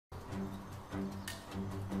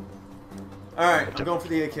Alright, I'm going for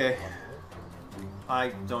the AK. I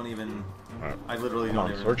don't even... I literally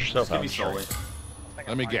don't even... Sort yourself Just give out. me solely.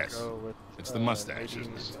 Let me guess. It's the mustache,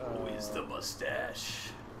 isn't It's it? always the mustache.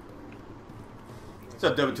 What's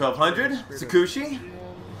up, David 1200? Sakushi?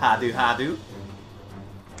 Hadu.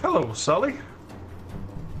 Hello, Sully.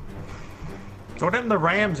 What happened to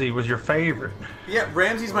Ramsey was your favorite? Yeah,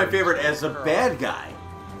 Ramsey's my favorite as a bad guy.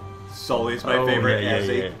 Sully's my favorite as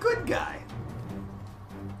a good guy.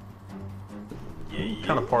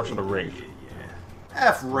 Kind of partial to Rafe.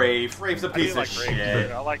 F Rafe. Rafe's a piece of shit.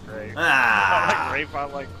 I like Rafe. Ah. I like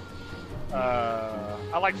Rafe.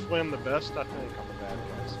 I like Flynn the best, I think, on the bad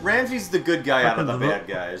guys. Ramsey's the good guy out of the bad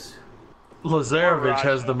guys. Lazarevich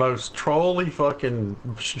has the most trolly fucking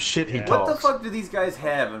shit he talks. What the fuck do these guys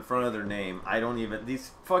have in front of their name? I don't even... These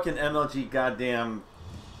fucking MLG goddamn...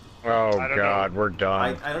 Oh god, we're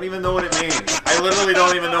done. I don't even know what it means. I literally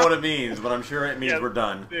don't even know what it means, but I'm sure it means we're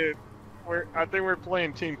done. Dude, I think we're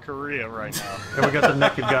playing Team Korea right now. And we got the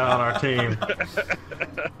naked guy on our team.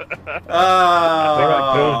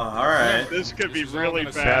 Alright. This could be really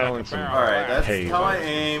bad. Alright, that's how I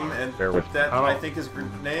aim, and that I think is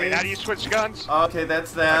grenade. Wait, how do you switch guns? Okay,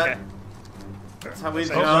 that's that. Okay. That's how we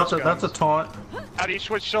jump. That's a taunt. How do you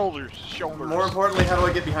switch shoulders? More importantly, how do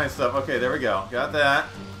I get behind stuff? Okay, there we go. Got that.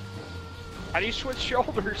 How do you switch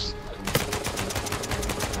shoulders?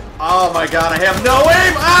 Oh my god, I have no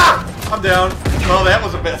aim! Ah! I'm down. Oh, that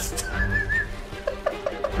was a best.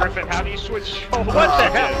 Gryphon, how do you switch shoulders? What the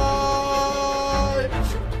heck?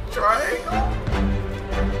 Triangle?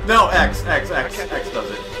 No, X does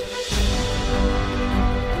it.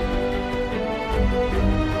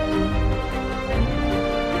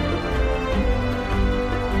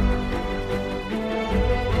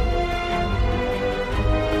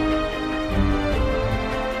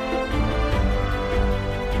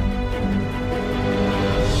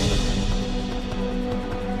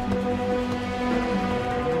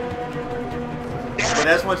 But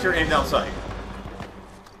that's once you're aimed outside.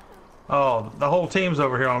 Oh, the whole team's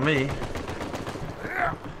over here on me.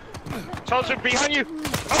 Tulsa, behind you!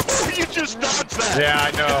 Oh, you just dodged that! Yeah, I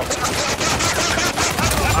know.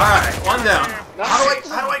 Alright, one down. How do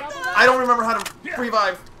I don't remember how to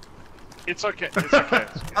revive. It's okay, it's okay.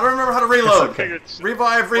 I don't remember how to reload. Okay.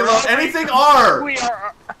 Revive, reload, anything R! We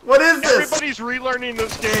are... What is this? Everybody's relearning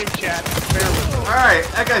this game, chat. Alright,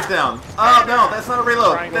 that guy's down. Oh, no, that's not a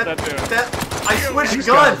reload. I switched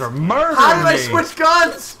guns! How did I switch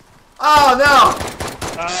guns? Oh, no!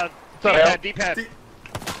 D-pad.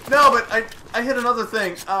 No, but I hit another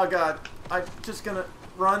thing. Oh, God. I'm just gonna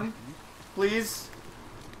run. Please.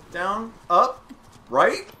 Down. Up.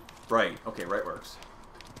 Right? Right. Okay, right works.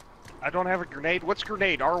 I don't have a grenade. What's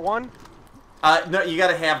grenade? R1? No, you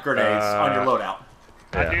gotta have grenades on your loadout.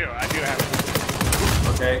 I do have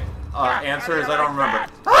it. Okay. Answer is I don't remember.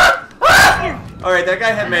 Alright, that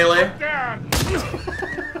guy had melee.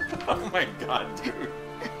 Oh my god, dude.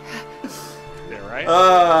 Yeah, right?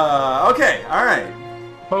 Okay, alright.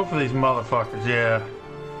 Both of these motherfuckers, yeah.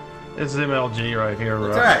 This is MLG right here,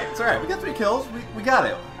 right? It's alright. We got 3 kills. We got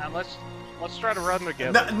it. Let's try to run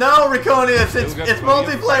together. No, Riconius, it's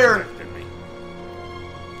multiplayer.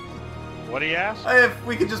 What do you ask? If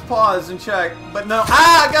we could just pause and check, but no.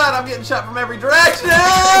 Ah, God, I'm getting shot from every direction.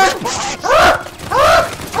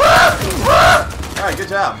 All right, good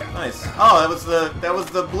job. Nice. Oh, that was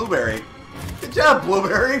the blueberry. Good job,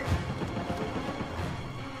 blueberry.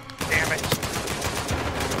 Damn it.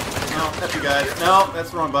 No, that's you guys. No,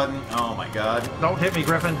 that's the wrong button. Oh my God. Don't hit me,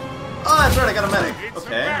 Gryphon. Oh, that's right. I got a medic.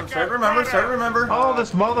 Okay, I'm starting to remember. Oh,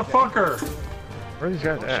 this motherfucker. Where are these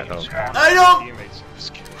guys at? Oh. I don't.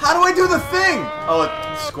 How do I do the thing? Oh,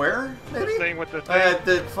 square? Maybe? The thing with the thing.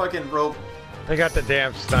 The fucking rope. They got the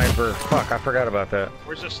damn sniper. Fuck, I forgot about that.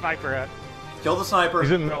 Where's the sniper at? Kill the sniper. He's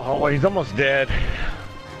in the hallway. He's almost dead.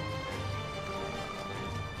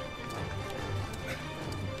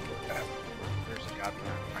 There's a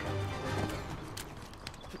goddamn.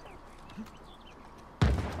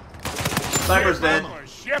 Sniper's dead.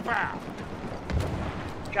 Ship out.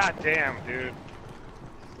 God damn, dude.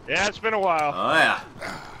 Yeah, it's been a while. Oh yeah.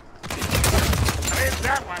 Leave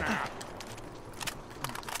that one out.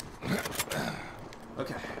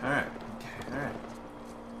 Okay, alright.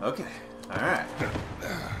 Okay, alright.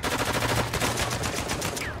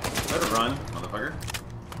 Let it run, motherfucker.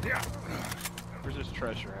 Yeah. Where's this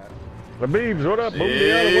treasure at? The Beebs, what up?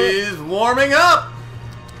 He's warming up!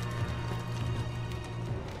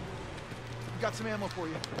 Got some ammo for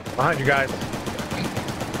you. Behind you guys.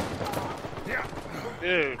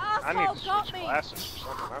 Dude, I need to switch glasses or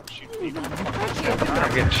something. I'm shooting people.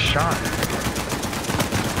 I'm getting shot.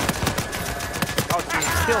 Oh, dude,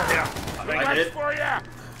 kill him. I did. For ya.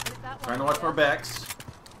 Trying to watch my backs.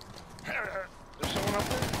 There's someone up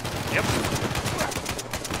there? Yep.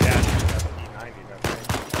 Yeah, she's got the E90, that thing.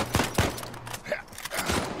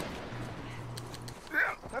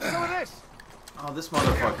 Let's go with this. Oh, this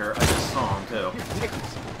motherfucker. I just saw him, too.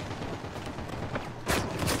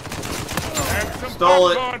 Stole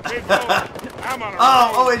it. I'm on a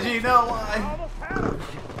Oh, OAG, no, why?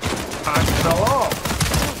 I fell off.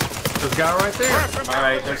 This guy right there.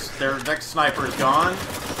 Alright, their next sniper is gone.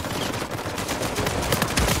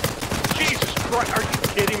 Jesus Christ, are you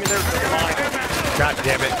kidding me? There's a line. God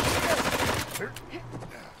damn it.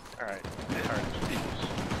 Alright.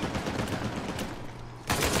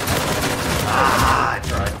 Ah, I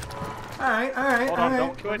tried. Alright, Hold on, don't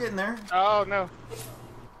we're quit. getting there. Oh, no.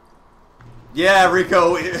 Yeah,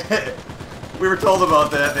 Rico, we were told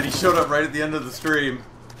about that he showed up right at the end of the stream.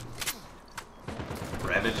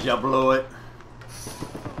 Ravage, you blew it.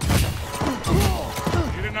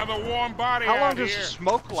 Get another warm body. How long does the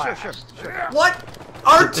smoke last? What?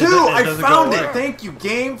 R2! I doesn't found go it! away. Thank you,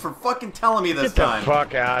 game, for fucking telling me this Get the time.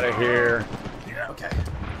 fuck out of here. Okay.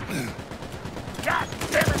 God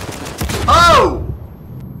damn it! Oh!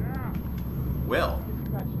 Well,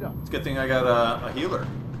 it's a good thing I got a healer.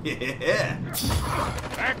 Yeah.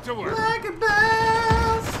 Back to work. Like a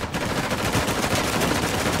bass.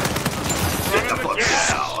 Get the fuck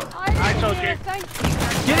out. I told you.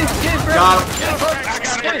 Get him,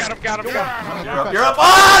 Got him. You're up.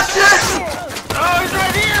 Oh, shit! Oh, he's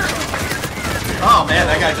right here. Oh, man,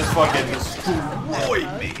 that guy just fucking destroyed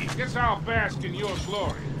me. Guess I'll bask in your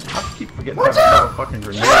glory. I keep forgetting about that fucking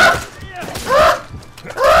grenade.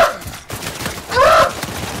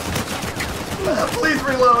 Please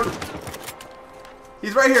reload.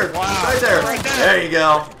 He's right here. Wow. Right there. Right there. There you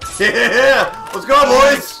go. Yeah. Let's go,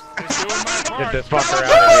 boys. Get this fucker out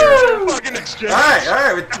of here. Fucking exchange. All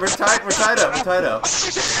right. We're tied up.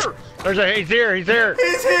 He's here. He's here.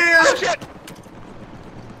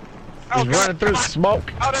 He's running through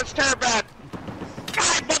smoke. Oh, that's terrible.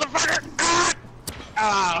 God, motherfucker.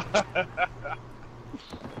 Ah.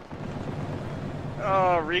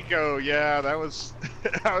 Oh, Rico. Yeah, that was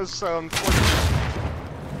so unfortunate.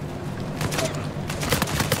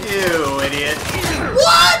 You idiot.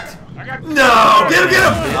 What? No. Get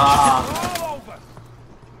him. Ah.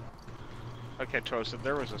 Okay, Toasted,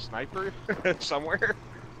 there was a sniper somewhere.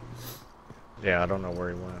 Yeah, I don't know where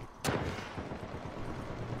he went.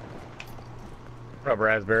 What up,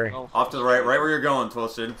 Raspberry? Oh, Off to the right where you're going,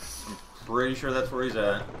 Toasted. I'm pretty sure that's where he's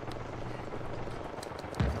at.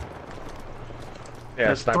 Yeah,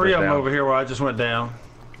 There's sniper's three of them down. over here where I just went down.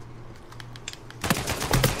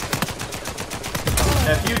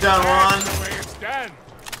 F you down one. it's done.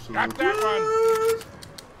 Got that one.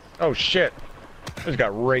 Oh shit! Just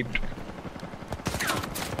got raped.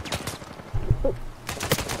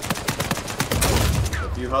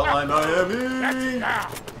 F you Hotline Miami. Now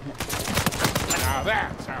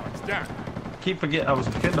that's how it's done. Keep forgetting I was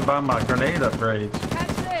forgetting to buy my grenade upgrades. Catch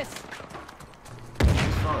this.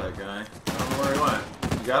 I saw that guy. I don't know where he went.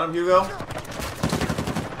 You got him, Hugo?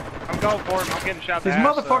 I'm going for him. I'm getting shot. These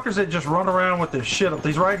motherfuckers that just run around with this shit up.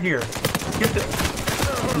 He's right here. Get the.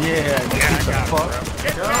 Yeah, get the fuck.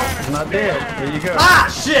 He's not dead. There you go. Ah,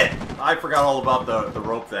 shit! I forgot all about the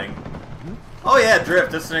rope thing. Oh yeah,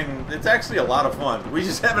 Drift. This thing, it's actually a lot of fun. We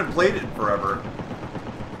just haven't played it in forever.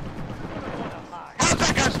 How's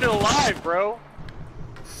that guy still alive, bro?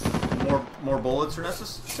 More bullets are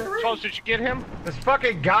necessary? Close, did you get him? This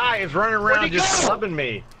fucking guy is running Where'd around he just go? clubbing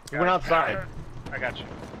me. He went outside. I got you.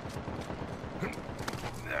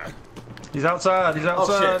 He's outside. He's Oh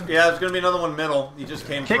outside. shit. Yeah, there's gonna be another one middle. He just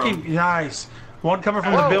came Kick from... him. Nice. One coming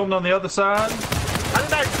from the building on the other side. How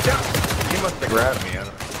did I jump? He must have grabbed me. I don't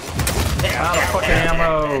know. Out of fucking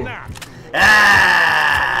ammo.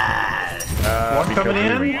 Ah! One because coming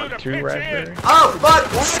in? we want two raspberries. Oh, fuck!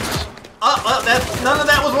 None of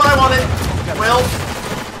that was what I wanted. Well,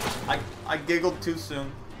 I giggled too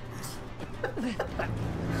soon.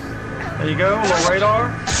 There you go. A little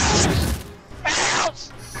radar.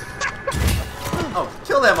 Oh,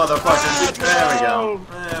 kill that motherfucker. There we go.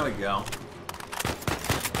 There we go.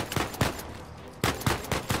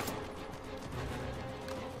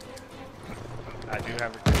 I do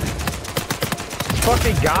have a...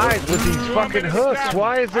 Fucking guys with these fucking hooks.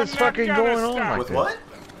 Why is this fucking going on like With this? what?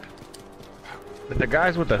 The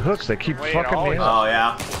guys with the hooks, they keep Wait, fucking me up. Oh,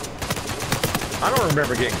 yeah. I don't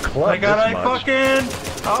remember getting clubbed I got this a much. fucking.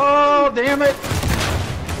 Oh, damn it.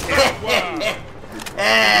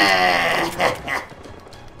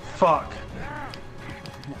 Fuck.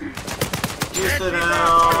 You sit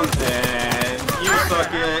down, and you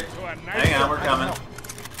suck it. Hang on, we're coming.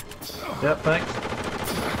 Yep, thanks.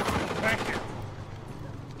 Thank you.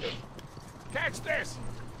 Catch this.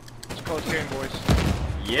 It's close game, boys.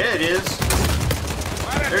 Yeah, it is.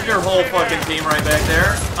 There's your whole fucking team right back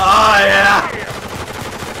there. Ah, yeah.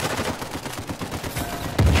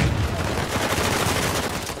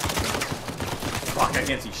 Fuck, I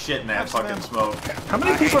can't see shit in that fucking smoke. How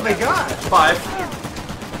many people they got? 5.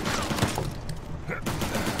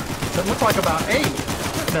 That looked like about 8.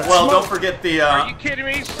 That Well, smoke. don't forget the, Are you kidding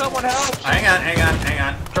me? Someone help! Hang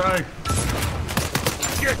on. Try.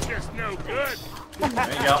 You're just no good. There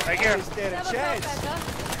you go. Right here.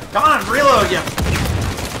 Come on, reload, you.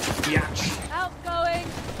 Yeah. Outgoing.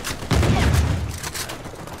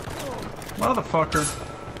 Motherfucker.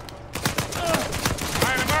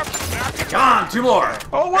 Line him up. Knock him Come on, 2 more.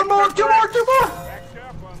 Oh, one more, 2 more, 2 more. back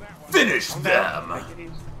up on that one. Finish them.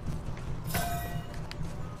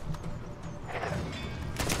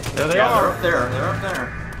 There they Yeah, are. they're up there.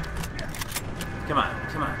 Come on.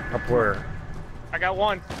 Up where? I got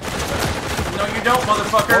one. No, you don't,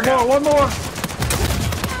 motherfucker. One more.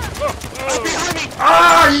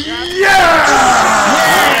 Ah, yeah!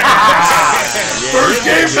 First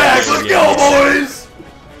game back. Let's go, boys.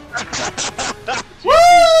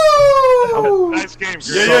 Woo! Nice game,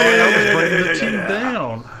 Gryphon. Yeah. Bringing the team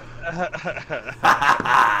down.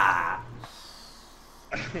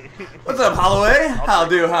 What's up, Holloway? How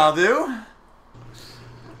do?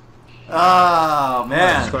 Oh,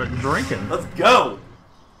 man. Start drinking. Let's go.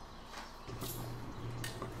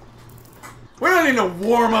 We don't need a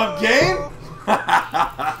warm-up game.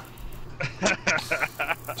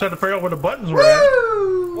 Trying to figure out where the buttons were at.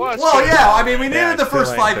 Woo! Well, yeah. I mean, we needed the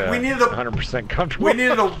first 5. We needed 100% comfortable. We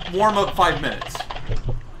needed a warm-up 5 minutes.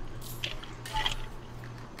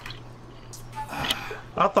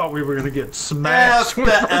 I thought we were gonna get smashed. F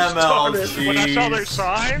the MLG. When I saw their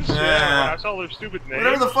signs, when I saw their stupid names.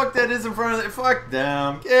 Whatever the fuck that is in front of it, fuck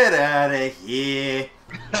them. Get out of here.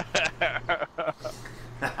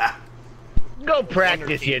 Go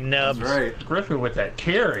practice, you nubs. That's right. Gryphon with that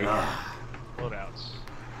carry. Loadouts.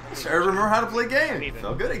 I remember how to play game.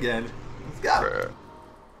 Felt good again. Let's go.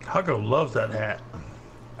 Huggo loves that hat.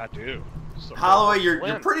 I do. So Holloway,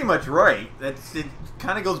 you're pretty much right. It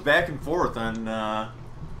kind of goes back and forth on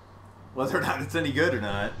whether or not it's any good or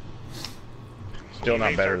not. Still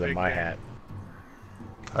not better than my hat.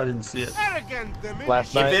 I didn't see it.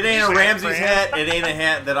 Last night. If it ain't a Ramsey's hat, it ain't a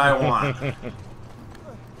hat that I want.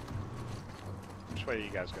 Which way are you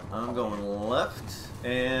guys going? I'm going left,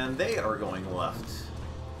 and they are going left.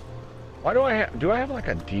 Why do I have? Do I have like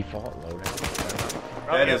a default loadout?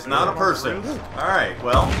 That is not a person. All right,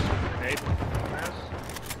 well. Grenade.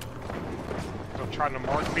 I'm trying to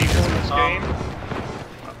mark people in this game.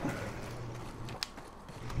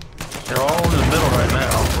 They're all in the middle right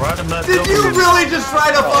now. Right in that Did you building. really just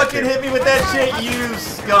try to fucking hit me with that shit, you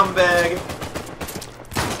scumbag?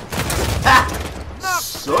 Ha!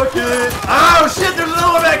 Suck it! Oh shit, there's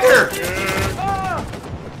another one back here!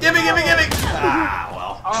 Gimme! Ah,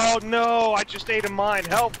 well. Oh no, I just ate a mine.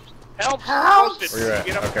 Help! Help! Help! Post it. Where you at?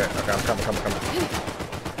 Get up. Okay, I'm coming.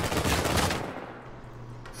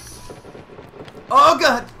 Oh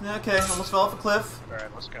god! Okay, almost fell off a cliff.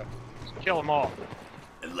 Alright, let's go. Let's kill them all.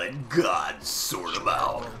 And let God sort them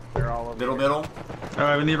out. They're all over Middle.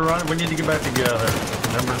 Alright, we need to run. We need to get back together.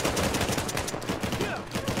 Remember?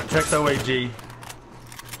 Check the OAG.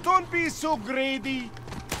 Don't be so greedy.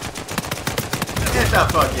 Get the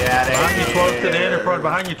fuck out of Behind you, here. toasted in front.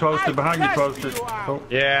 Behind you, toasted. Behind you, toasted. Oh.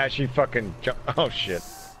 Yeah, she fucking jumped. Oh shit.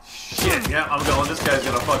 Shit, yeah, I'm going. This guy's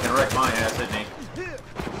gonna fucking wreck my ass, isn't he?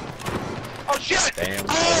 Oh shit! Damn.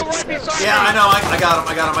 Oh, right beside me! Yeah, I know. I got him.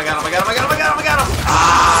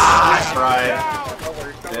 Ah, I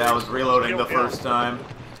tried. Yeah, I was reloading the first time.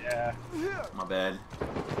 Yeah. My bad.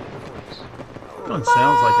 It sounds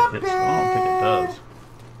like it hits. I don't think it does.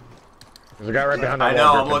 There's a guy right behind that I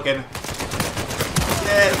know. wall. I'm looking.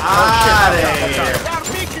 Get out of here. Stop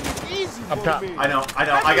making it easy Up for top. me. I know.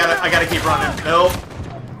 I gotta keep running. Nope.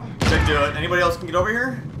 Couldn't do it. Anybody else can get over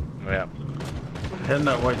here? Yeah. Heading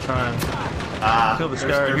that way, trying. Kill this guy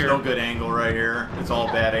right There's here. no good angle right here. It's all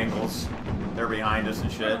bad angles. They're behind us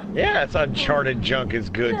and shit. Yeah, it's Uncharted junk is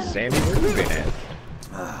good, Sandy. Where you been at?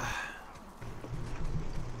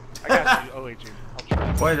 I got you, OAG. I'll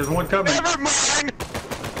try. Wait, there's one coming. Never mind!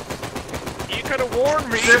 You could have warned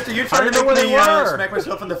me! Sifter, you trying to didn't know make where me they were. smack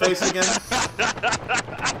myself in the face again?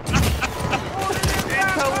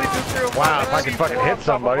 Wow, if I could fucking hit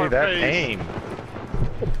somebody, that pain.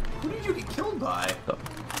 Who did you get killed by?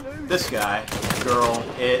 This guy, girl,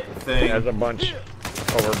 it, thing. There's a bunch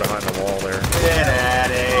over behind the wall there. Get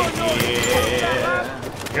out of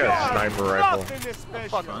here. got a sniper rifle. Nothing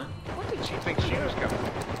special. Fuck. What did she think she was coming?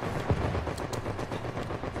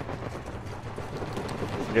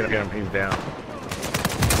 Get him, he's down.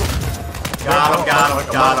 Got him. I got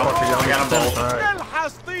him both. Still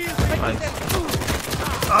has these.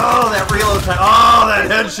 Oh, that reload time. Oh, that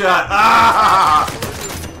headshot.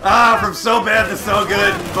 From so bad to so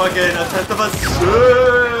good. Fucking a tenth of a second.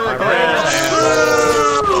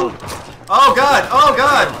 Oh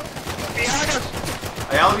god. Behind us.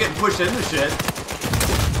 Hey, I'm getting pushed into shit.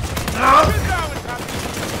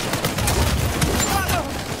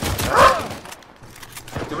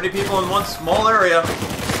 Too many people in one small area.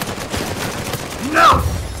 No!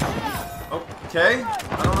 Okay,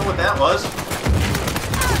 I don't know what that was.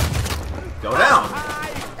 Go down.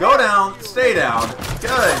 Go down. Stay down.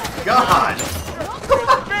 Good God.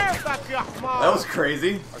 That was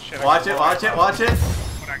crazy. Oh, shit, Watch it. but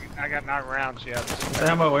I got 9 rounds yet.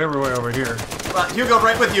 Ammo everywhere over here. Hugo,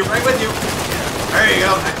 right with you. There you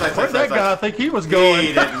go. Nice. Where'd that guy think he was going?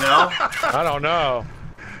 He didn't know. I don't know.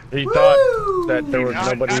 He thought that there was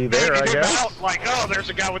nobody there, I guess. Like, oh, there's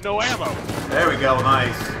a guy with no ammo. There we go.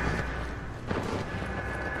 Nice.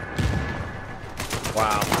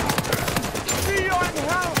 Wow. See you in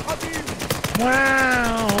hell, Habib.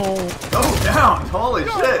 Wow. Go down. Holy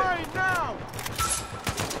Go shit. right now.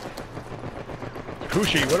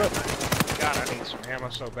 Kushi, what up? God, I need some ammo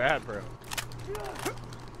so bad, bro.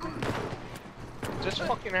 Is this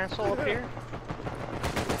fucking asshole up here?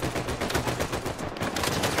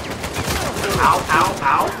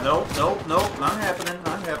 Ow. Nope. Not happening.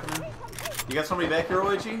 You got somebody back here,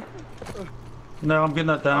 OG? No, I'm getting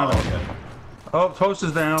that down. Oh, okay. Oh, Toast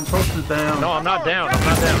is down. No, I'm not down.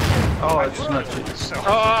 Oh, it's not you.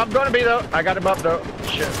 Oh, I'm gonna be though. I got him up though.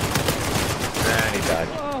 Shit. And he died.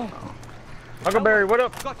 Uncle Barry, what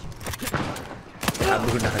up?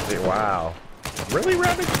 Wow. Really,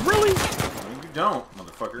 Rabbit? Really? No, you don't,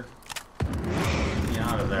 motherfucker. Get me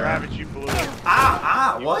out of there. Rabbit, you blew it.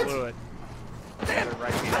 What? Blew it. They're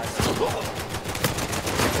right behind us.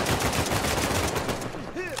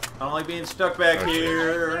 I don't like being stuck back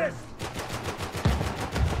here.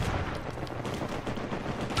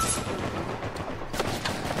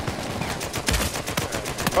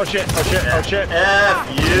 Oh shit. F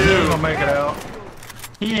He ain't you. gonna make it out.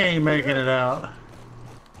 He ain't making it out.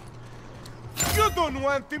 You don't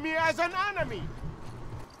want me as an enemy.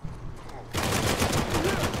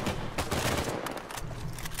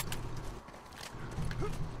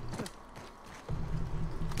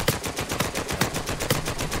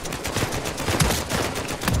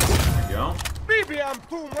 There you go. Baby, I'm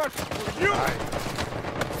too much for you.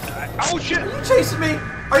 Oh shit! Are you chasing me?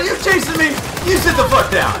 Are you chasing me? You sit the fuck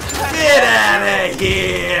down. Get out of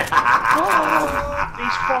here.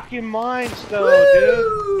 These fucking mines, though,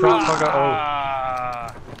 dude. Drop fuck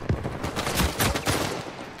out.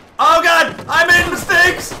 Oh god, I made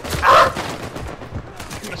mistakes.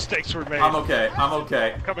 Mistakes were made. I'm okay.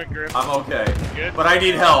 Come in, Gryphon. I'm okay. Good? But I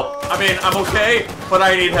need help. I mean, I'm okay, but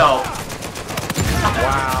I need help.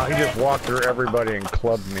 Wow, he just walked through everybody and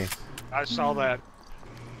clubbed me. I saw that.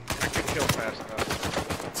 I could kill fast enough.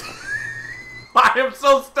 I am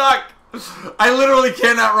so stuck. I literally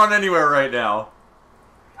cannot run anywhere right now.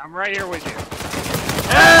 I'm right here with you.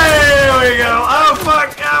 Hey, here we go. Oh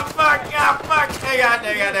fuck. Hang on.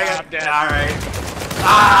 Alright.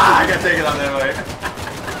 I gotta take it on that way.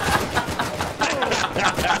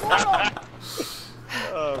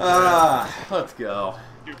 Let's go.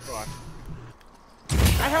 Too fun. I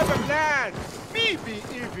have a plan. Maybe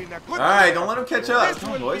even a good Alright, don't let him catch up. This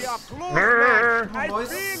Come on, will be boys. a close match. Come on, I boys.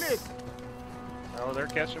 feel it. Oh, they're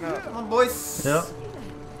catching up. Come on, boys. Yep.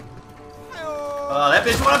 That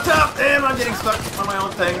bitch went up top. Damn, I'm getting stuck on my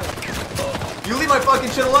own thing. You leave my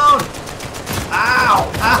fucking shit alone.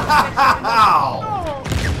 Ow. Ow. No,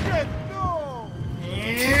 shit, no.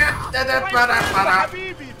 Yeah.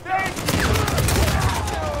 Habibi, thank you.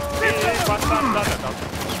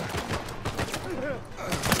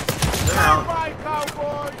 Down. Bye,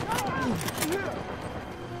 cowboy.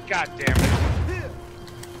 God damn it.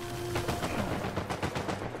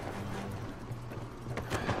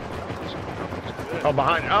 Oh,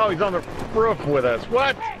 behind. Oh, he's on the roof with us.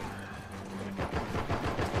 What?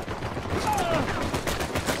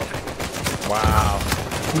 Wow.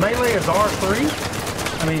 Melee is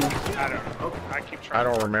R3? I mean, I don't know. I keep trying. I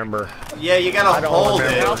don't remember. Yeah, you gotta don't hold it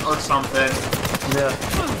remember. or something. yeah.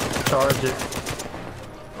 Charge it.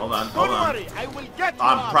 Hold on. Don't worry, I will get you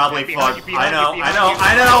I'm out. probably Behind fucked. you, I know. behind you.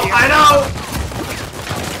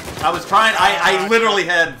 I was trying. I literally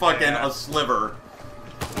had fucking a sliver.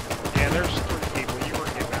 Yeah, there's 3 people. You were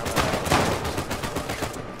getting out of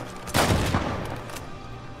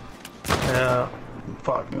Yeah.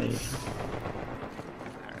 Fuck me.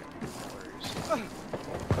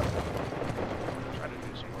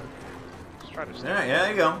 Yeah, yeah,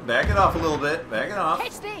 there you go. Back it off a little bit. Back it off.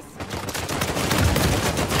 Catch this!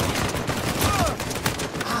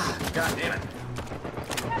 God damn it.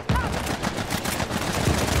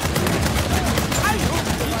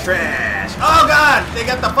 Trash. Oh god! They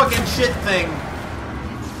got the fucking shit thing.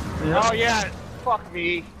 Yep. Oh yeah, fuck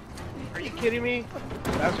me. Are you kidding me?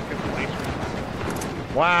 That's a good place.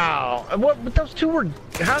 Wow. And what? But those two were.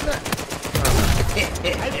 How's that?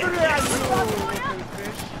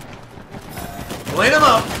 Clean them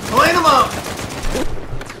up! Clean them up!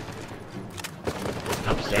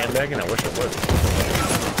 I'm sandbagging. I wish I would.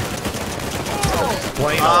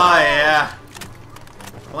 Explain. Oh yeah.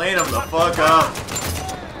 Clean them the fuck up.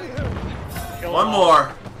 One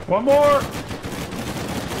more. One more.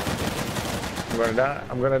 I'm gonna die.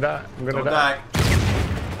 I'm gonna die. I'm gonna Don't die. die.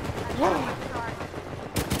 Whoa!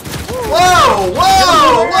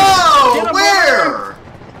 Whoa! Whoa! Where?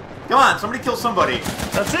 Come on, somebody kill somebody.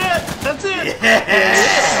 That's it. That's it.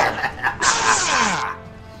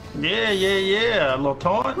 Yeah! Yeah. A little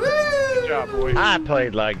taunt. Good job, boy. I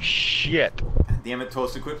played like shit. God damn it,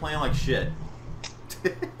 Toasted, quit playing like shit.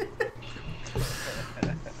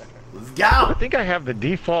 Let's go! I think I have the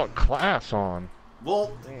default class on.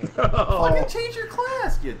 Well, fucking change your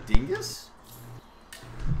class, you dingus.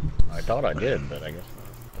 I thought I did, but I guess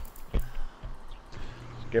not.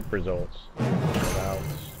 Skip results.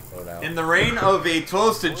 Load out. In the reign of a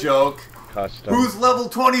Toasted joke, Custom. who's level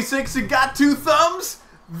 26 and got 2 thumbs?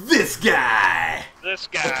 This guy! This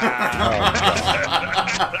guy.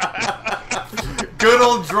 Good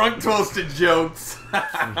old drunk Toasted jokes.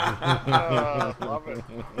 Love it.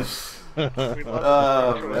 We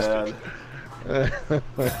love Oh, man.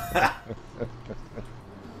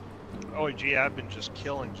 Oh, gee, I've been just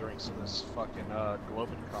killing drinks in this fucking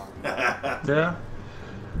Globencon. Yeah.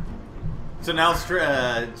 So now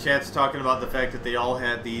chat's talking about the fact that they all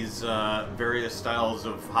had these various styles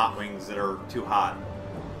of hot wings that are too hot.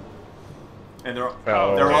 And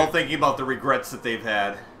they're all thinking about the regrets that they've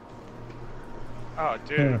had. Oh,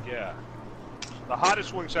 dude, yeah. The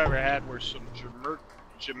hottest wings I ever had were some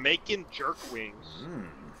Jamaican jerk wings.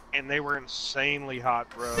 And they were insanely hot,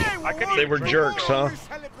 bro. They were jerks, huh?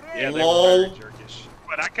 Yeah, they Lol. were very jerkish.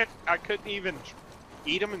 But I couldn't even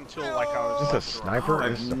eat them until like I was. Is this a sniper?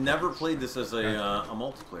 I've never played this as a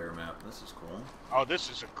multiplayer map. This is cool. Oh, this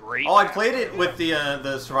is a great. Oh, I map. played it with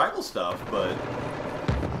the survival stuff, but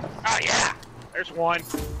Oh yeah, there's one.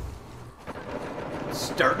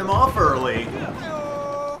 starting them off early.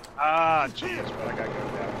 Ah, jeez, but I gotta go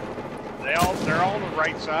down. They're all on the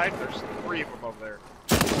right side. There's 3 of them over there.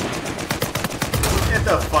 Get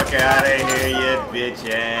the fuck out of here, you bitch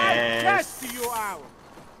ass.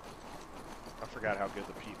 I forgot how good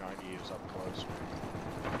the P90 is up close.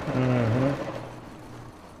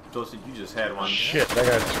 Toasted, you just had one. Shit, that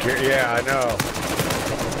got scared. Yeah, I know.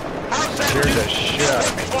 Scared the shit out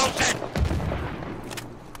of me.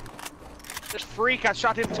 This freak, I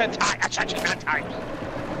shot him 10 times. I shot you 10 times.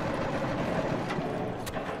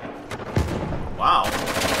 Wow.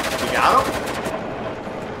 You got him?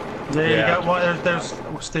 Yeah, you got one. There's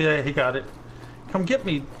he got it. Come get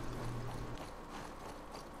me.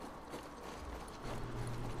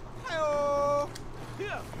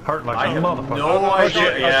 Hurt like a motherfucker. No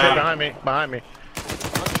idea. Yeah. Behind me. Behind me.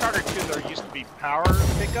 Uncharted 2, there used to be power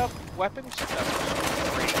pickup weapons. That's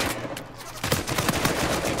great.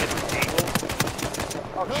 You get the angle.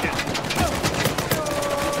 Oh shit.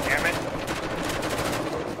 Damn it.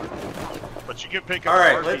 But you can pick up.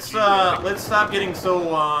 Alright, RPG let's stop getting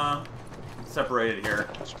so separated here.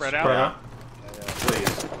 spread out.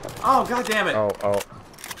 Please. Oh god damn it. Oh.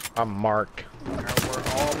 I'm Mark. We're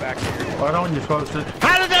all back here. Right on, you're supposed to.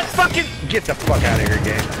 How did that fucking... Get the fuck out of here,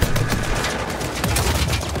 game.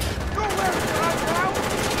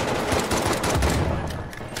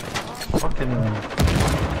 Fucking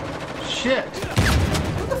shit.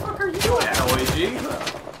 What the fuck are you doing, OAG?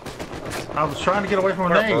 I was trying to get away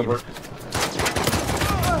from a nade.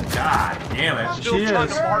 God damn it. Still She trying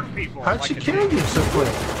is. to mark people. How'd she kill you so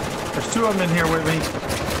quick? There's 2 of them in here with me.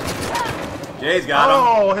 Jay's got him.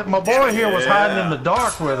 Oh, my boy here was hiding in the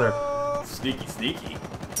dark with her. Sneaky, sneaky.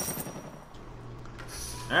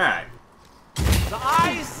 Alright. The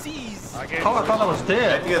eye sees. Oh, I thought I was Get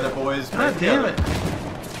dead. together, boys. God damn it.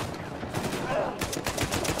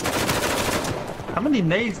 How many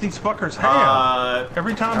nades these fuckers have?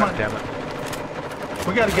 Every time God damn it.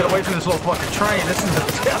 We gotta get away from this little fucking train. This is a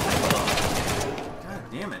death. God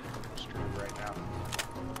damn it. Right now.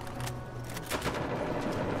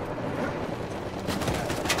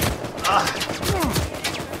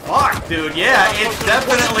 Fuck, dude, yeah, it's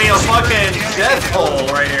definitely a fucking death hole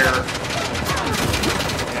right here.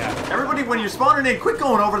 Everybody, when you're spawning in, quit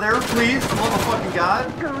going over there, please. For the love of fucking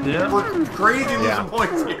God. Yeah. We're crazy losing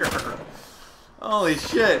points here. Holy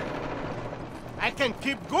shit. I can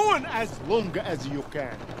keep going as long as you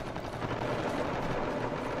can.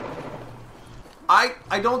 I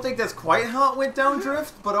don't think that's quite how it went down,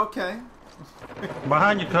 Drift, but okay.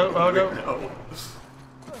 Behind you, Odo. No.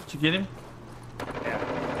 Did you get him? Yeah.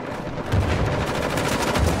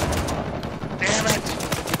 Damn it!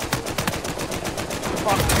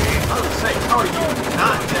 Fuck me. I was saying, how are you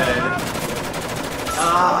not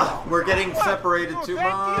dead? We're getting separated too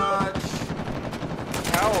much.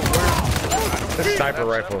 This sniper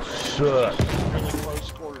rifle sucks. Really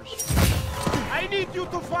close quarters. I need you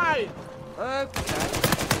to fight.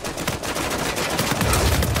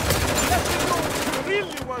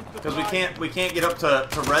 Because we can't get up to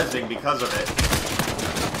resing because of it.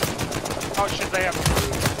 Oh shit, they have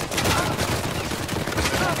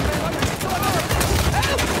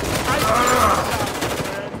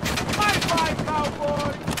Bye-bye,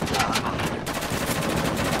 cowboy.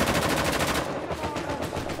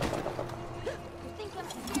 Think I'm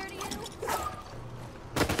scared of you?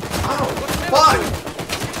 Oh, fuck!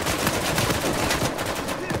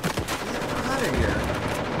 Get out of here.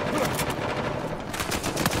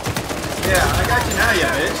 Yeah, I got you now, you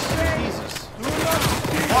bitch. Jesus.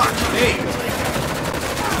 Fuck me.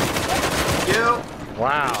 You.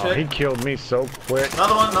 Wow, he killed me so quick.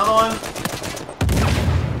 Another one, another one.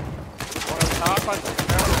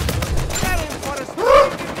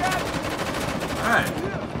 Alright.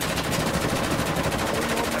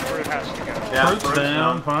 That's where it has to go. Yeah, Fruit's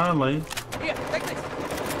down, finally. Here, take this.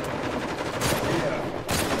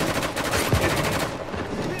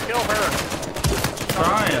 Kill her.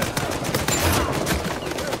 Trying.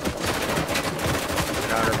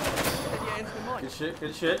 Got her. Good shit,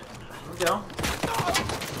 good shit. Here we go.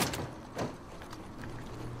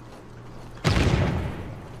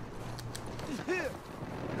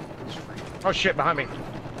 Oh shit, behind me.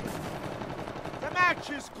 The match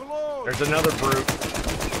is closed. There's another brute.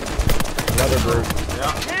 Another brute.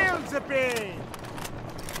 Yeah. Kill the pain.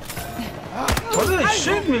 What did they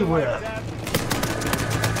shoot me with?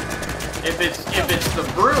 If it's the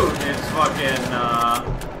brute, it's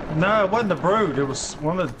fucking No, it wasn't the brood. It was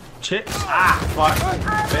one of the chicks. ah, fuck.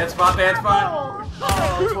 Bad spot, bad spot.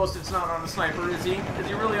 Oh, Toasted's not on a sniper, is he? Is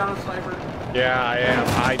he really on a sniper? Yeah, I am.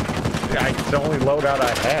 It's the only loadout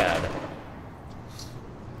I had.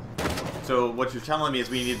 So what you're telling me is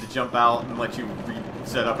we need to jump out and let you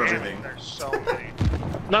set up everything. There's so many.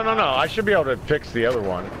 No, I should be able to fix the other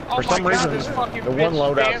one. Oh For some my God, reason, this fucking the one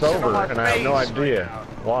bitch loadout's dancing on over, my and I have no face idea right now.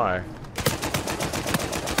 why.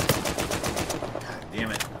 God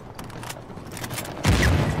damn it.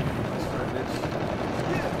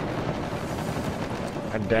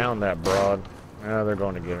 I downed that broad. Now they're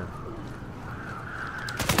going to get her.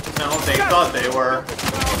 No, they thought they were.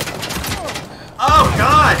 Oh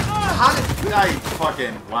God! How did I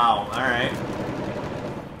fucking wow? All right.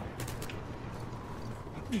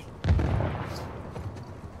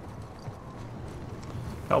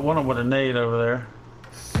 Got one with a nade over there.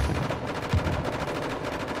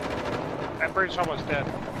 That bird's almost dead.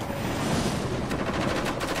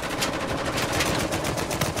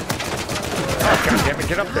 Oh, God damn it,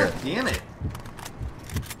 get up there. God damn it.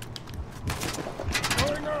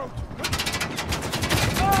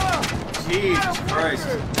 Jesus Christ.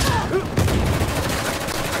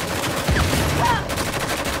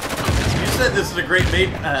 You said this is a great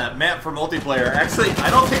map for multiplayer. Actually, I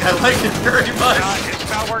don't think I like it very much. It's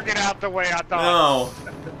not working out the way I thought. No.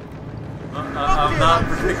 I'm not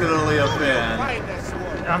particularly a fan.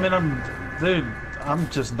 I mean, I'm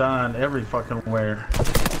just dying every fucking where.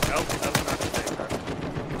 Nope, that's not the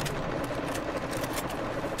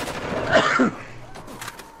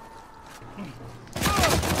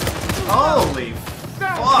Holy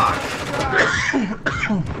fuck!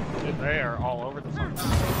 Dude, they are all over the fucking.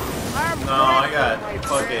 No, I got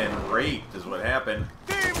fucking raped is what happened.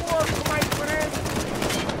 Teamwork, my friend.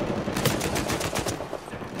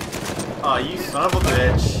 Oh, you son of a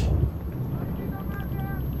bitch.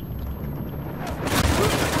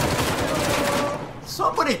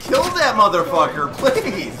 Somebody kill that motherfucker,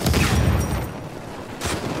 please!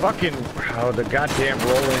 Fucking, oh, the goddamn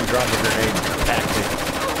rolling drop a grenade tactic.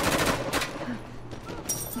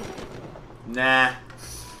 Nah.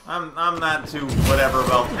 I'm not too whatever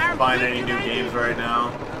about buying any new games right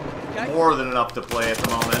now. More than enough to play at the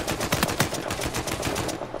moment.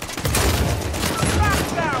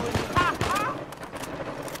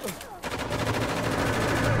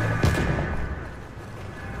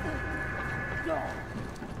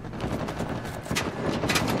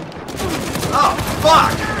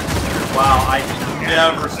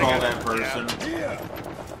 never saw that person.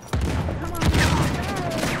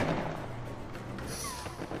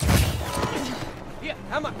 Yeah,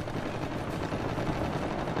 hammer.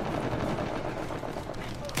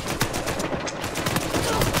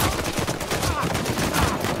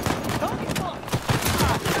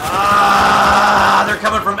 Ah, they're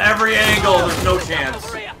coming from every angle. There's no chance.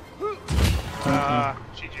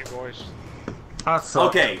 GG boys.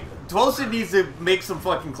 Okay, Twilson needs to make some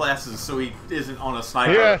fucking classes so he isn't on a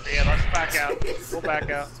sniper. Yeah. Yeah, let's back out. We'll back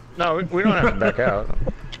out. No, we don't have to back out.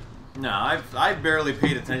 No, I've barely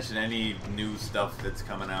paid attention to any new stuff that's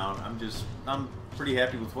coming out. I'm pretty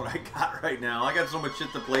happy with what I got right now. I got so much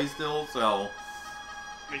shit to play still, so.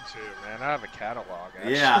 Me too, man. I have a catalog.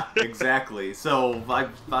 Actually. Yeah, exactly. So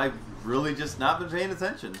I've really just not been paying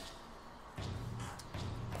attention.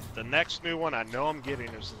 The next new one I know I'm getting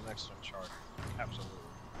is the next Uncharted. Absolutely.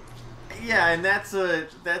 Yeah, and that's a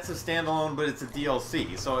standalone, but it's a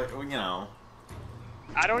DLC. So you know.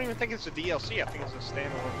 I don't even think it's a DLC. I think it's a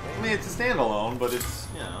standalone game. I mean, it's a standalone, but it's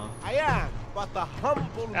you know. I am, but the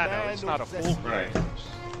humble I man. know it's not a full game. Right.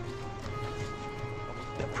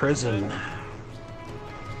 The prison.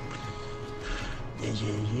 Yeah.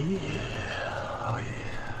 Oh yeah.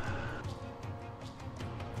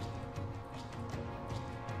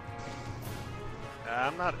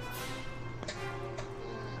 I'm not.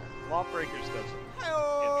 Lawbreakers doesn't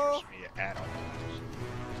interest me at all.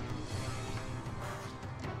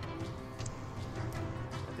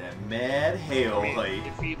 That mad hail I mean, light.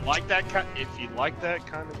 if you like that kind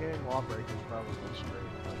of game, Lawbreakers probably goes straight.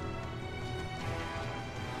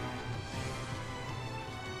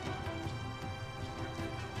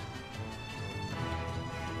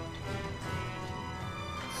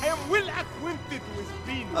 I am well acquainted with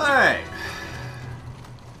being. Alright.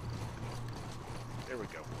 There we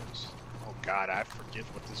go, boys. Oh god, I forget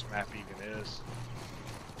what this map even is.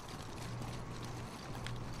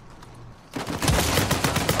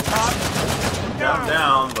 I'm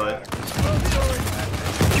down, but.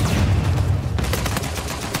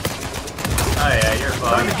 Oh yeah, you're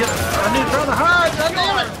fine. I need to try to hide. God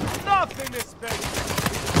damn it! Nothing is better.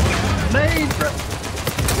 Nade.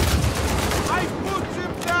 I put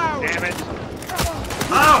him down. Damn it!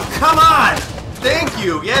 Oh, come on! Thank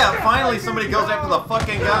you! Yeah, finally somebody goes after the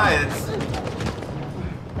fucking guy.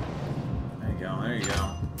 There you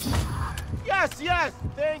go. Yes, yes.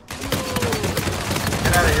 Thank you.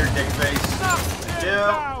 Get out of here, dick face.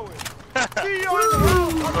 Yeah.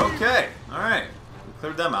 Okay, alright. We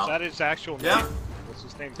cleared them Is out. that his actual name? Yeah. What's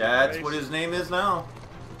his name? That's Face? what his name is now.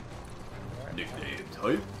 Nickname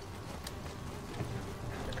type.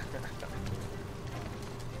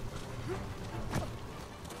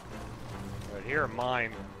 Right here are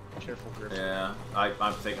mine. Careful, Gryphon. Yeah,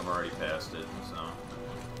 I think I'm already past it, so.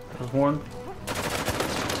 There's one.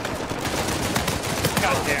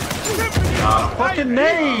 God damn it. Fucking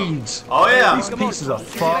nades! Oh yeah! These pieces of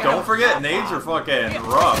fuck. Don't forget, nades are fucking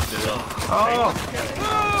rough, dude. Oh!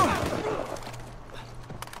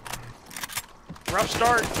 Rough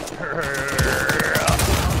start.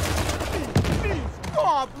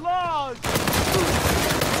 Oh, blood.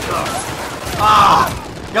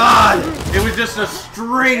 Ah! God! It was just a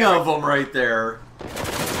string of them right there.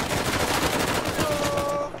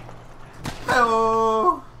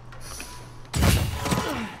 Hello!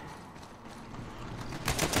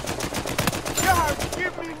 God,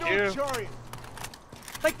 give me no choice.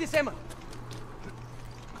 Take this, Emma.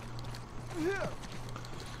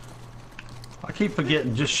 I keep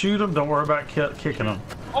forgetting. Just shoot them. Don't worry about kicking them.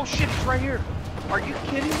 Oh shit, it's right here. Are you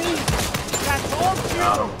kidding me? That's all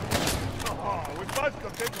Got you. him. Oh, we both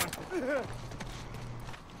got big one.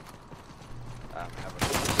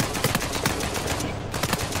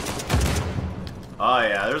 Oh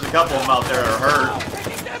yeah, there's a couple of them out there that are hurt.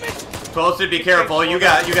 Supposed to be careful. You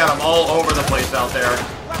got them all over the place out there.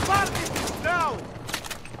 Now.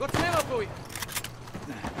 Got some ammo for you.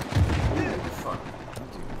 Fuck.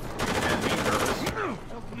 And me nervous.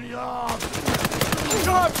 Help me up.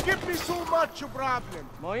 God, give me so much problem.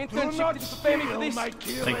 My internship didn't prepare me for this.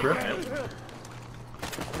 Thank Gryphon.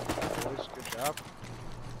 Good job.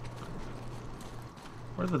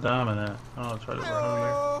 Where's the diamond at? Oh, I'll try to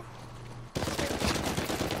run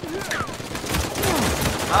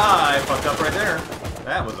Ah, I fucked up right there.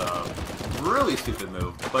 That was a really stupid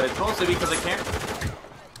move. But it's mostly because I can't.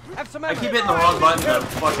 Have some I ammo. keep hitting the wrong button to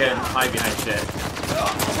fucking hide behind shit.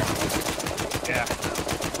 Yeah.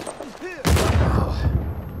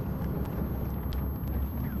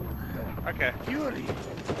 Okay.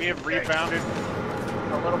 We have rebounded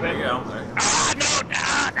a little bit. There you go. Ah,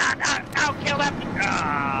 no, kill that.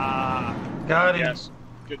 Ah. Got him. Yes.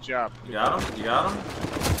 Good job. You got him? You got him?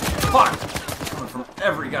 Fuck! Coming from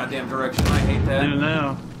every goddamn direction. I hate that. Do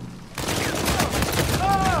now.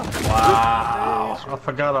 Wow. I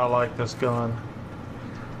forgot I like this gun.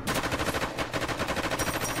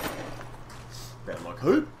 Bad luck.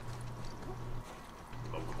 Who?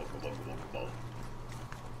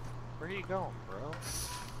 Where are you going, bro?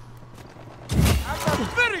 I'm a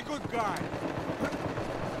very good guy.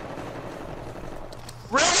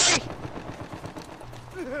 Really?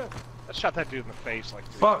 I shot that dude in the face like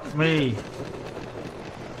 3 Fuck times. me.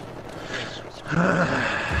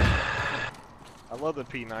 I love the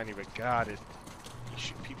P90, but God, you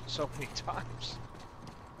shoot people so many times.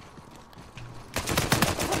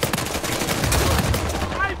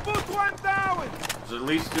 I put one down. There's at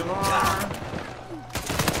least 2 more.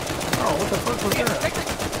 Oh, what the fuck was that?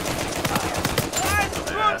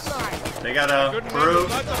 Yes. They got a brew.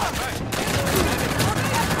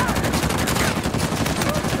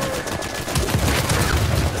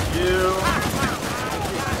 You.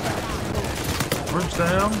 Roof's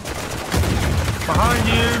down. Behind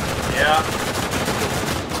you. Yeah.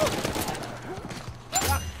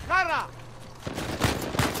 Kara.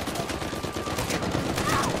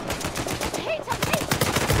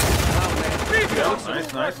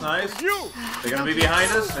 Nice, nice, nice. You. They're gonna be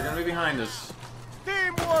behind us. They're gonna be behind us.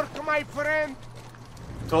 Teamwork, my friend.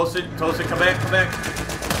 Toasted, come back, come back.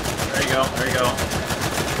 There you go, there you go.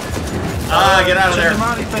 Ah, get out of there.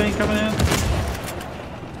 Mighty thing coming in.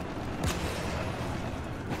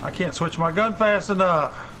 I can't switch my gun fast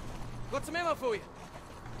enough. Got some ammo for you.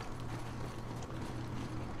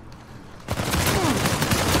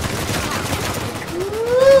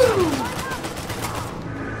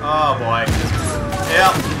 Oh boy.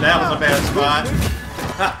 Yep, that was a bad spot.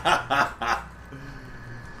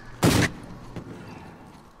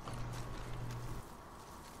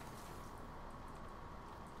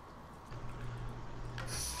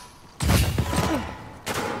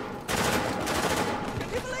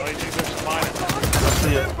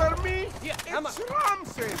 Remember me? Yeah, It's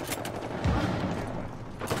Ramsey.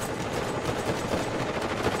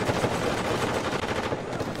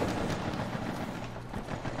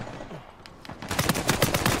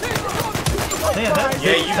 Man, that,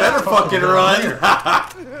 Yeah, you better fucking run.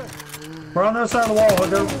 We're on the other side of the wall,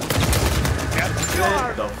 Hood.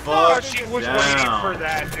 Get the Oh, fuck she was down. waiting for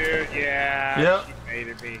that, dude. Yeah. Yep. She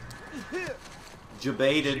baited me. She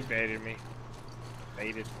Jebaited. baited me.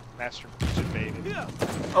 Baited. Master baited.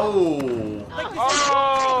 Oh.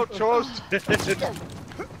 Oh, toasted.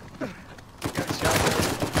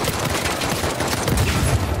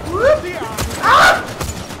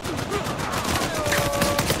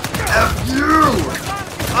 F you!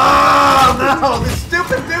 Oh no! This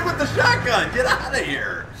stupid dude with the shotgun! Get out of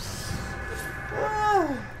here!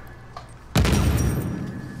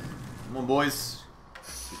 Come on, boys.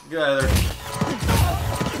 Get out of there.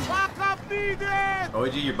 Backup needed.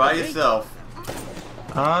 OG, you're by yourself.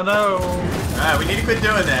 I know. Alright, we need to quit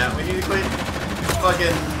doing that. We need to quit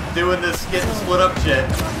fucking doing this getting split up shit.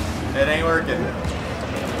 It ain't working.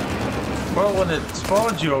 Well, when it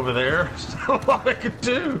spawns you over there, there's not a lot I can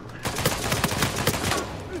do.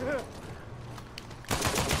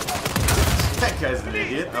 That guy's an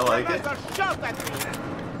idiot. I like it. Shout at me.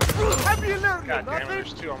 Have you learned God damn it, nothing?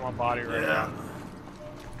 there's 2 on my body right Yeah. now.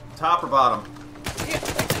 Top or bottom?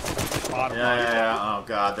 Bottom, Yeah. Oh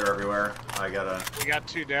god, they're everywhere. I gotta. We got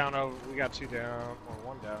 2 down over. We got 2 down, or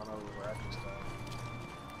 1 down over where I just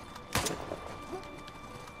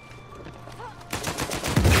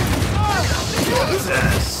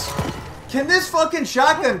Jesus! Can this fucking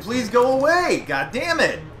shotgun please go away? God damn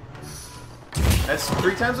it! That's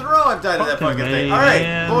 3 times in a row I've died to that Fucking fucking thing.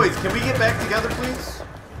 man. Alright, boys, can we get back together, please?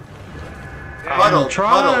 Yeah, Huddle,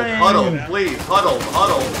 trying. huddle, please. Huddle.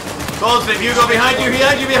 Close it, Hugo, behind you!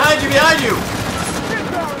 I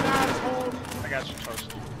got you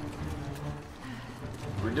toasted.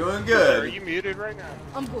 We're doing Are good. you muted right now?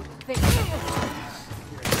 I'm good. Thank you.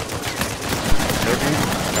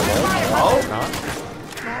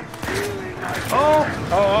 Oh?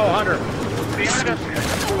 Oh, Hunter. Behind us.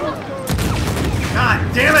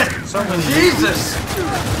 God damn it! Jesus!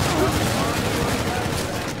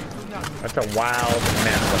 That's a wild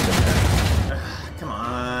mess up in there. Come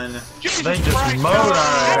on. Jesus They just Christ, mowed no! our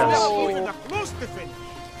ass.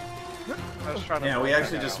 I was trying to Yeah, we blow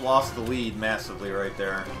actually that just out. lost the lead massively right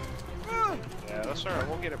there. Yeah, that's alright.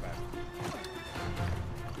 We'll get it back.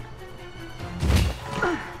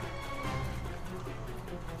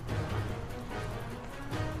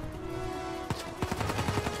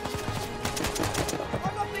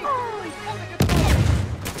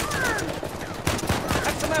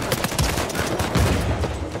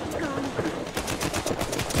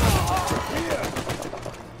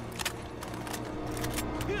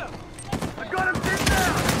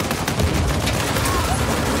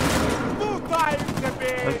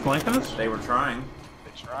 flanking us? They were trying.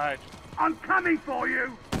 They tried. I'm coming for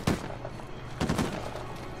you.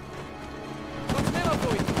 Got some ammo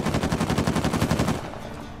for you.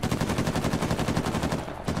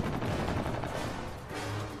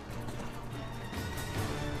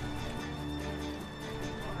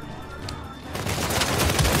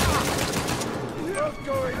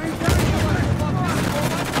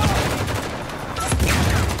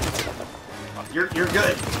 You're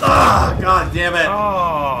good. Ah, god damn it.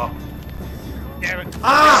 Oh. Damn it.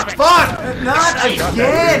 Ah, Damn it. fuck! Not Shot again,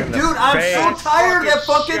 that dude in the dude. I'm so face. tired of that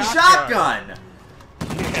fucking shotgun.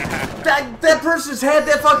 That person's had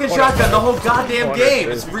that fucking shotgun the whole goddamn game.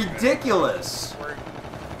 It's ridiculous. We're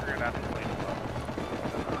gonna have to play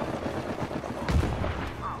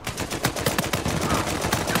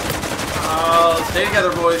Oh, stay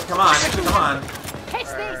together, boys. Come on, come on. Catch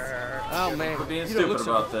this! Oh man. We're being You don't stupid look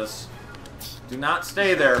so- about this. Do not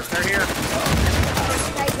stay there. They're here.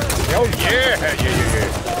 Oh yeah,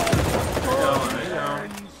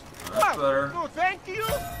 That's better. No, thank you.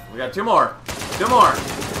 We got two more. Two more.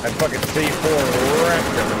 That fucking C4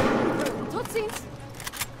 wrecked him. Tootsies!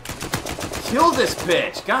 Kill this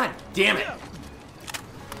bitch. God damn it.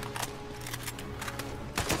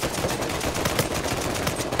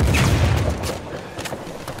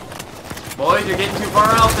 Boys, you're getting too far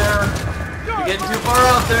out there. You're getting too far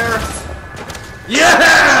out there. Yeah!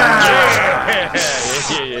 Yeah.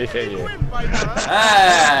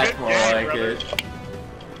 That's more like it.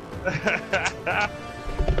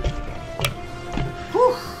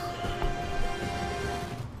 Whew.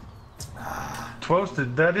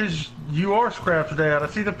 Toasted, that is, you are Scrap's dad. I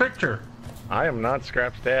see the picture. I am not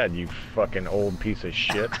Scrap's dad, you fucking old piece of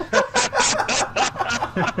shit.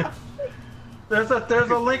 There's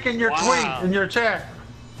a link in your tweet, in your chat.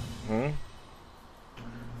 Hmm?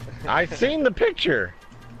 I seen the picture.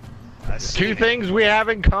 I see Two it. things we have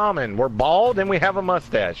in common. We're bald and we have a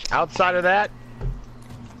mustache. Outside of that,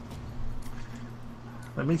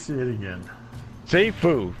 Let me see it again. see,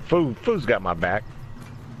 Foo's got my back.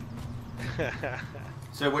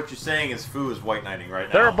 So what you're saying is Foo is white knighting right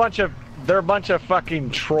now. They're a bunch of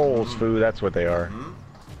fucking trolls, Foo. That's what they are. Mhm.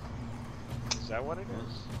 Is that what it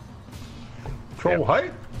is? Troll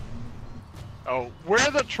height? Oh, we're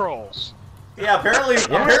the trolls. Yeah, apparently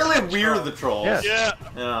we're the trolls. Yes. Yeah.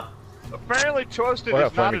 Yeah. Apparently, Toasted What is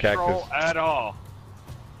up, not a Flammy troll Cactus? at all.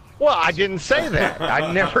 Well, I didn't say that.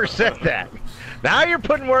 I never said that. Now you're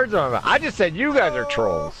putting words on it. I just said you guys are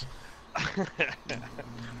trolls.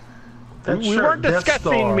 We weren't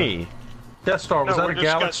discussing me. Death Star, was No, that we're a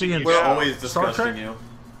galaxy discussing in you. We're Yeah. always Star discussing Trek? you.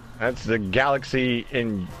 That's the galaxy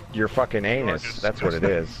in your fucking anus. That's what it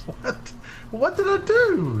is. What did I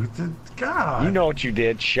do? God. You know what you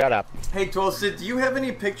did. Shut up. Hey, Toasted, do you have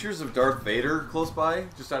any pictures of Darth Vader close by?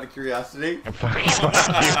 Just out of curiosity. Fuck you.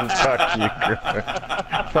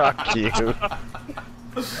 Fuck you.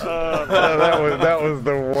 That was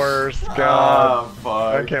the worst. God. Oh,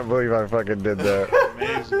 fuck. I can't believe I fucking did that.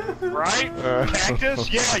 Amazing. Right?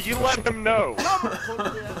 Cactus? Yeah, you let them know.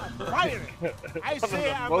 Quiet. I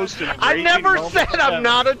say I'm Most I enraging never moment said I'm ever.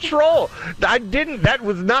 not a troll. I didn't. That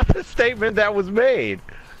was not the statement that was made.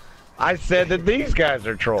 I said that these guys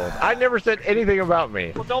are trolls. I never said anything about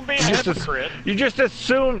me. Well, don't be a You just hypocrite. You just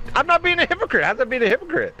assumed. I'm not being a hypocrite. How's that being a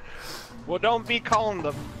hypocrite? Well, don't be calling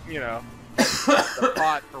the, the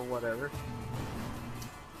pot or whatever.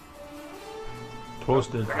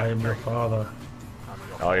 Toasted, I am your father.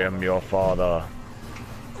 I am your father.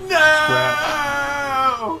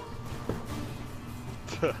 No!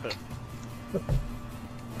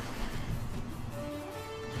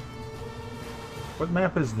 What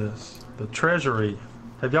map is this? The Treasury.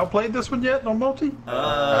 Have y'all played this one yet on multi?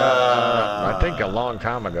 I think a long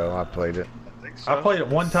time ago I played it. I think so. I played it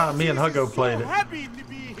one time. Me and Huggo played it. happy to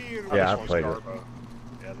be here. Yeah, I This one's played it. Garbo.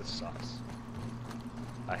 Yeah, this sucks.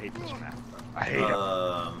 I hate this map. I hate it.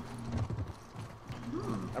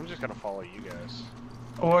 I'm just gonna follow you guys.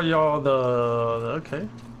 Or y'all okay.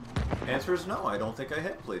 Answer is no. I don't think I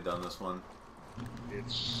had played on this one.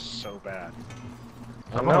 It's so bad.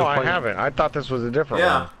 I've No, only I played- haven't. I thought this was a different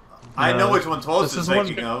Yeah. one. I know No, which one this Toast is is one-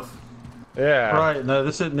 thinking of. Yeah. Right, no,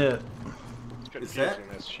 this isn't it. It's Is confusing,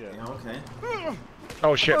 that? this shit. Yeah, okay.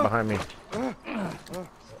 Oh shit, behind me.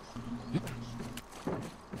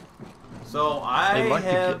 So I They like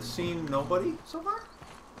to have get- seen nobody so far.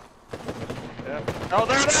 Yeah. Oh,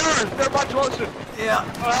 there they are! They're much closer! Yeah.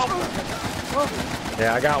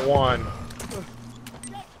 Yeah, I got one.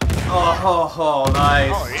 Oh,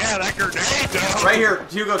 nice. Oh, yeah, that grenade, though! Right here,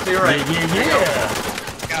 Hugo, to your right.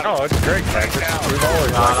 Yeah. Oh, it's great, Cactus. We've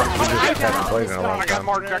always liked it. We just haven't played in a long I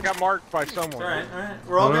got time. marked by someone. All right.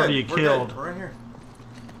 We're all Whoever good. you We're killed. good. We're right here.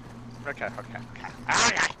 Okay. Okay.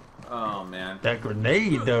 Oh man. That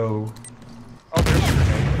grenade though. Oh, there's a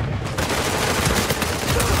grenade.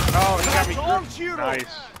 Oh, he got me.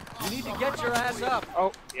 Nice. You need to get your ass up.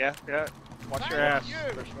 Oh, yeah. Watch your ass.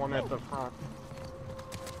 There's one at the front.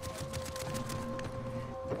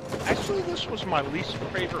 Actually, this was my least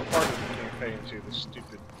favorite part of the campaign, too. This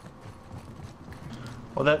stupid.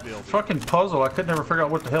 Well, that fucking puzzle, I could never figure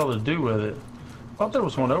out what the hell to do with it. I thought there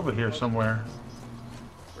was one over here somewhere.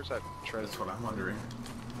 Where's that treasure? That's what I'm wondering.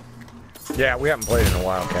 Yeah, we haven't played in a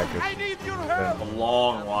while, Cactus. I need your help. A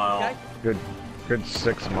long while. Good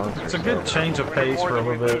 6 months. It's a or good so. change of pace for a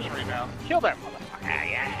little bit. Right now. Kill that motherfucker.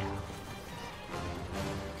 Yeah.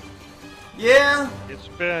 Yeah. It's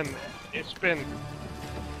been.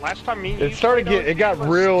 Last time me. It started it got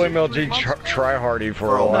real MLG tryhardy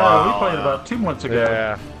for a No, while. we played about 2 months ago.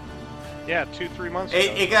 Yeah. Yeah, 2-3 months ago.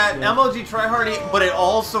 It got MLG tryhardy, but it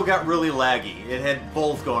also got really laggy. It had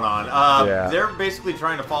both going on. Yeah. They're basically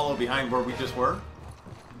trying to follow behind where we just were.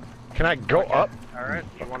 Can I go up? Alright,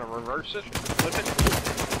 you want to reverse it? Flip it?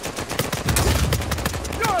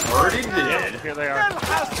 Already did. Here they are.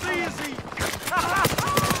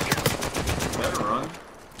 Better run.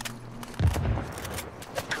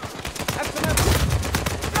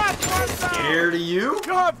 Scared of you?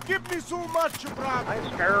 You have given me so much, brother.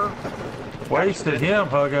 Nice error. Wasted him,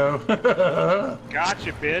 Huggo.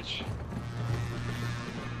 Gotcha, bitch.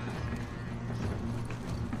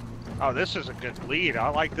 Oh, this is a good lead. I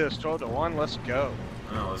like this. 12-1. Let's go.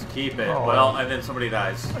 Oh, let's keep it. Oh. Well, and then somebody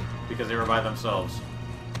dies because they were by themselves.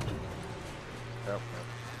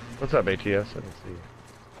 What's up, ATS? I didn't see.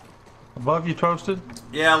 Above you, Toasted?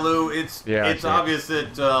 Yeah, Lou, it's Yeah, I see it. obvious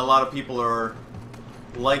that a lot of people are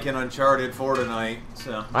liking Uncharted 4 tonight.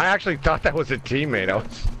 So I actually thought that was a teammate. I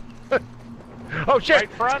was. Oh shit! Right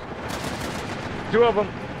front. 2 of them.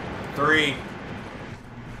 3.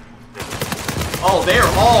 Oh, they're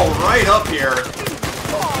all right up here.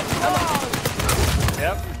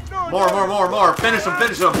 Yep. More. Finish them.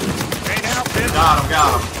 Hey, now, bitch.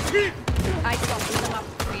 Got him. I got them up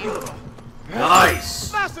for you.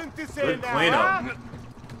 Nice. Nothing to say Good now, cleanup.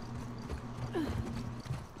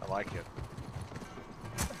 I like it.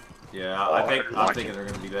 Yeah, I'm thinking they're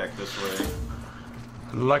gonna be back this way.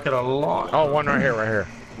 Like it a lot. Oh, one right here.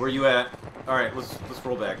 Where you at? All right, let's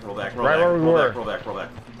roll back. Right where we were. Roll back.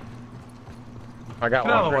 I got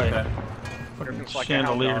Get out of one. the way. Okay. Fucking It's like a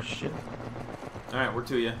chandelier hound dog. shit. All right, we're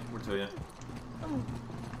to you.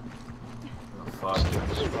 Oh fuck.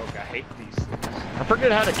 Smoke. I hate these things. I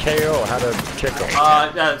forget how to KO, how to kick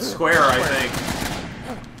them. Square, I think.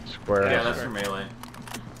 Square. Yeah, that's for melee.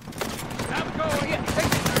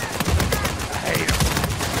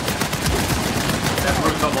 That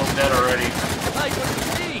brute's almost dead already.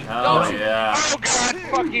 Oh yeah. Oh god,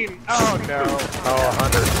 fucking. Oh no. Oh,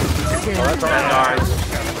 100. Oh, that's all That right. dies.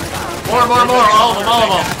 More. All of them.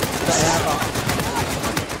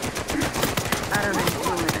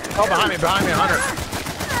 Oh, behind me, 100.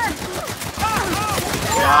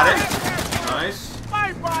 Got it. Nice.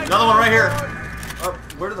 Another one right here. Oh,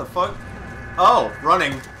 where the fuck? Oh,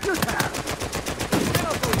 running.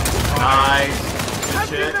 Nice. Good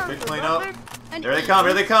shit. Good cleanup. Here they come.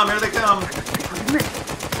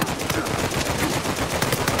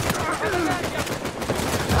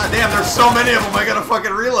 God damn, there's so many of them. I gotta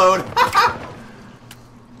fucking reload.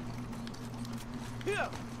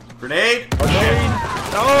 Grenade.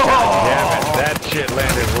 Oh! Damn it, that shit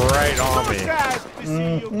landed right on me.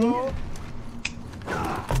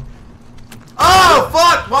 Oh,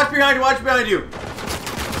 fuck! Watch behind you.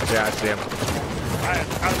 Yeah, I see him. I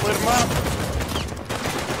lit him up.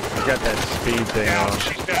 He's got that speed thing Down, on.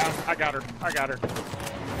 she's down. I got her.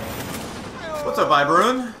 What's up,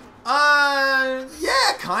 Vibaroon?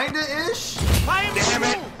 Yeah, kinda-ish. Damn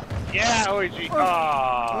it. Yeah, OG.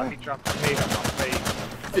 Oh, he dropped the nade on my face.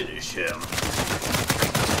 Finish him.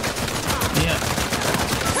 Yeah.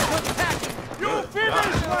 You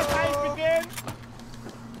finish what I began.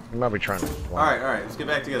 He might be trying to fly. Alright, let's get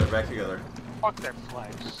back together. Fuck their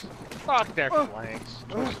flanks. Fuck their flanks.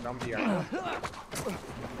 I'm here.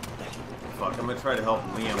 Fuck, I'm gonna try to help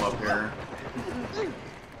Liam up here.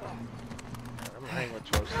 I'm hanging with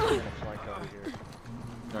Toast. I'm gonna flank over here.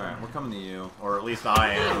 Alright, we're coming to you. Or at least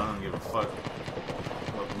I am. I don't give a fuck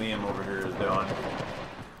what Liam over here is doing.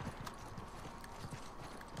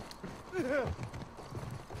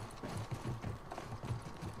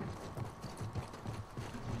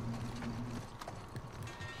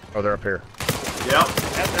 Oh, they're up here. Yep.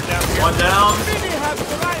 Yeah, they're down here. One down.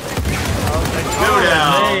 Two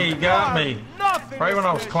down. Hey, you got me. Right when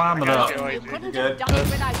I was climbing up. You couldn't Good. have done it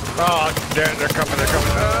without Oh, they're coming.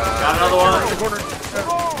 Got another one.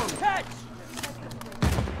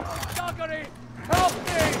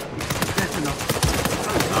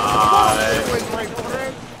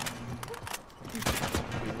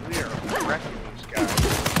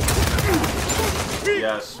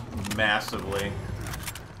 Yes, massively.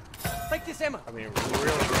 Take this ammo. I mean,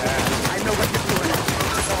 really bad. I know what you're doing.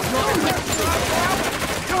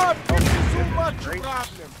 God, so much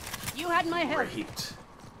problem. You had my help. Great.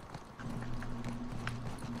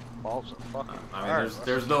 Balls of fucking. I mean,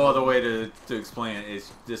 there's no other way to explain it.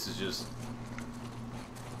 This is just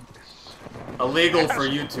illegal for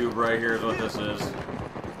YouTube right here is what this is.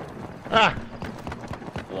 Ah.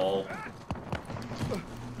 Lol.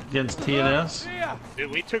 Against TNS?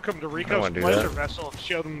 Dude, we took him to Rico's pleasure vessel and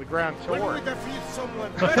showed him the ground tour. When we defeat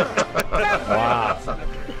someone Wow.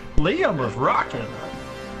 Liam was rocking.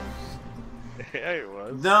 Yeah, it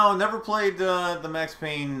was. No, never played the Max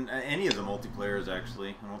Payne, any of the multiplayers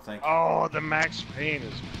actually, I don't think. Oh, the Max Payne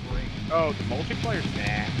is great. Oh, the multiplayer's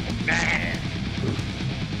nah.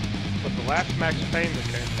 But the last Max Payne, the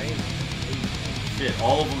campaign. Shit,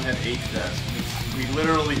 all of them had 8 deaths. We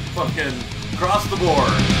literally fucking crossed the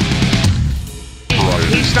board.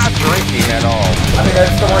 He's not drinking at all. I mean,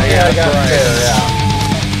 that's the one thing I got there, yeah.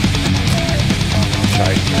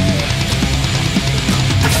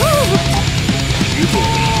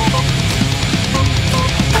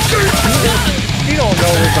 You don't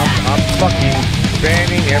know this. I'm fucking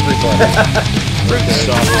banning everybody.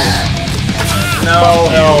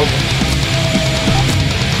 No.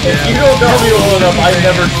 If you don't know me well enough, I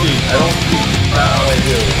never cheat. I don't cheat. No, I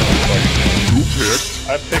do.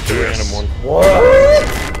 I picked a random one. What?